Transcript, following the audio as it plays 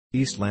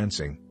East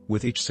Lansing,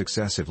 with each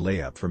successive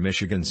layup for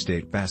Michigan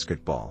State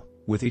basketball,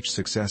 with each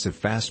successive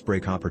fast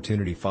break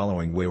opportunity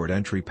following wayward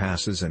entry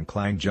passes and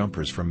clanged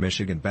jumpers from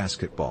Michigan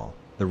basketball,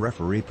 the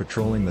referee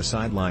patrolling the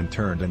sideline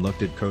turned and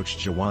looked at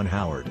coach Juwan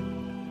Howard.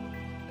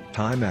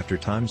 Time after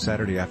time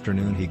Saturday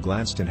afternoon he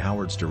glanced in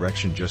Howard's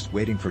direction, just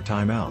waiting for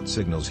timeout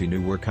signals he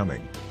knew were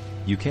coming.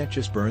 "You can't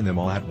just burn them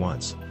all at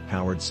once,"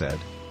 Howard said.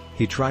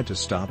 He tried to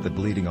stop the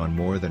bleeding on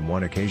more than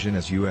one occasion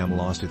as UM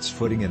lost its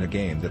footing in a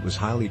game that was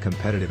highly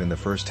competitive in the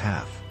first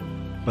half.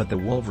 But the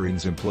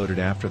Wolverines imploded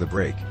after the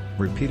break,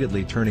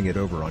 repeatedly turning it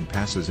over on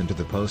passes into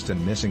the post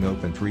and missing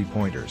open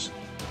three-pointers.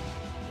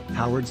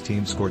 Howard's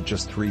team scored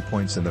just 3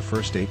 points in the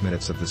first 8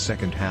 minutes of the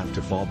second half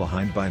to fall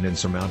behind by an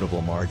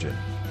insurmountable margin.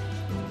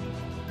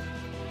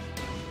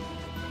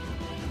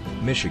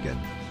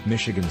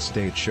 Michigan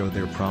State showed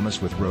their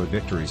promise with road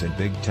victories in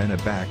Big Ten. A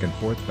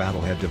back-and-forth battle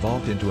had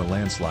devolved into a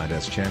landslide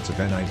as chants of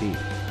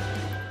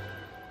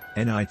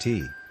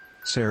NIT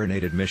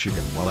serenaded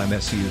Michigan while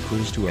MSU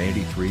cruised to a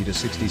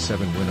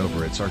 83-67 win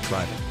over its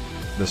archrival.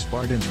 The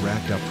Spartans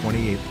racked up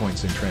 28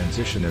 points in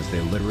transition as they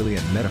literally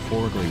and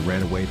metaphorically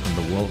ran away from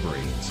the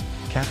Wolverines,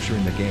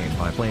 capturing the game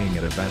by playing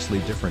at a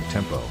vastly different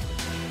tempo.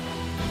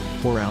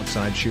 Poor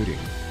outside shooting,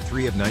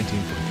 3 of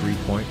 19 from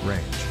three-point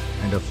range,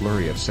 and a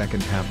flurry of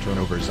second-half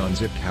turnovers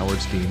unzipped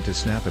Howard's team to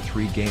snap a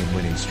 3-game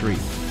winning streak.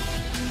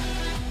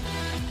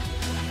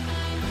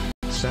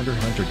 Center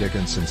Hunter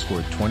Dickinson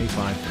scored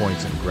 25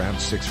 points and grabbed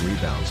 6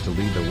 rebounds to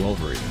lead the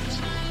Wolverines.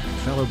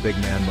 Fellow big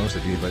man Moussa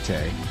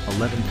Diabate,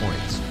 11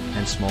 points,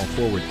 and small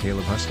forward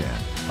Caleb Houstan,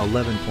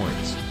 11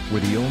 points,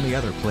 were the only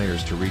other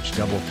players to reach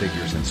double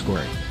figures in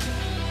scoring.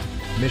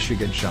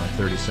 Michigan shot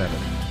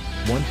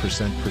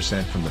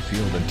 37.1% from the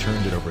field and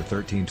turned it over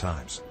 13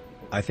 times.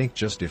 "I think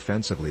just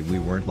defensively we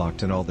weren't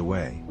locked in all the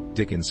way,"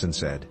 Dickinson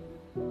said.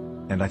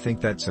 "And I think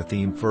that's a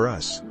theme for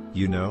us,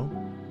 you know?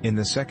 In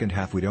the second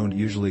half we don't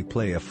usually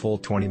play a full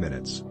 20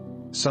 minutes.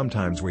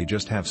 Sometimes we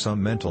just have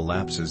some mental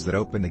lapses that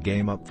open the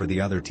game up for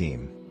the other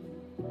team.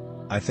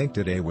 I think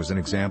today was an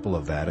example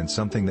of that and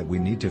something that we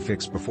need to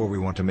fix before we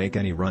want to make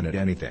any run at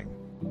anything."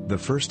 The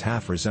first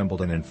half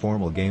resembled an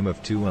informal game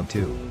of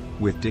 2-on-2,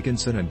 with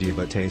Dickinson and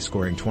Diabate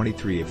scoring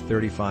 23 of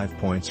 35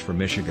 points for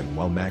Michigan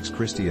while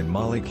Christie and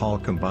Malik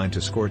combined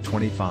to score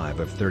 25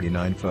 of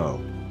 39 for.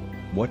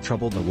 What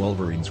troubled the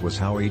Wolverines was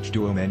how each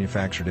duo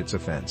manufactured its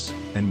offense,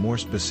 and more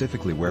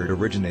specifically where it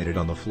originated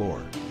on the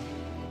floor.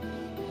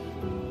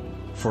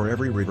 For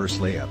every reverse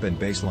layup and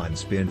baseline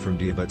spin from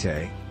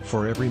Diabate,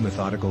 for every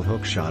methodical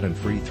hook shot and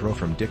free throw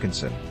from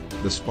Dickinson,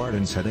 the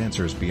Spartans had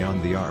answers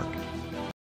beyond the arc.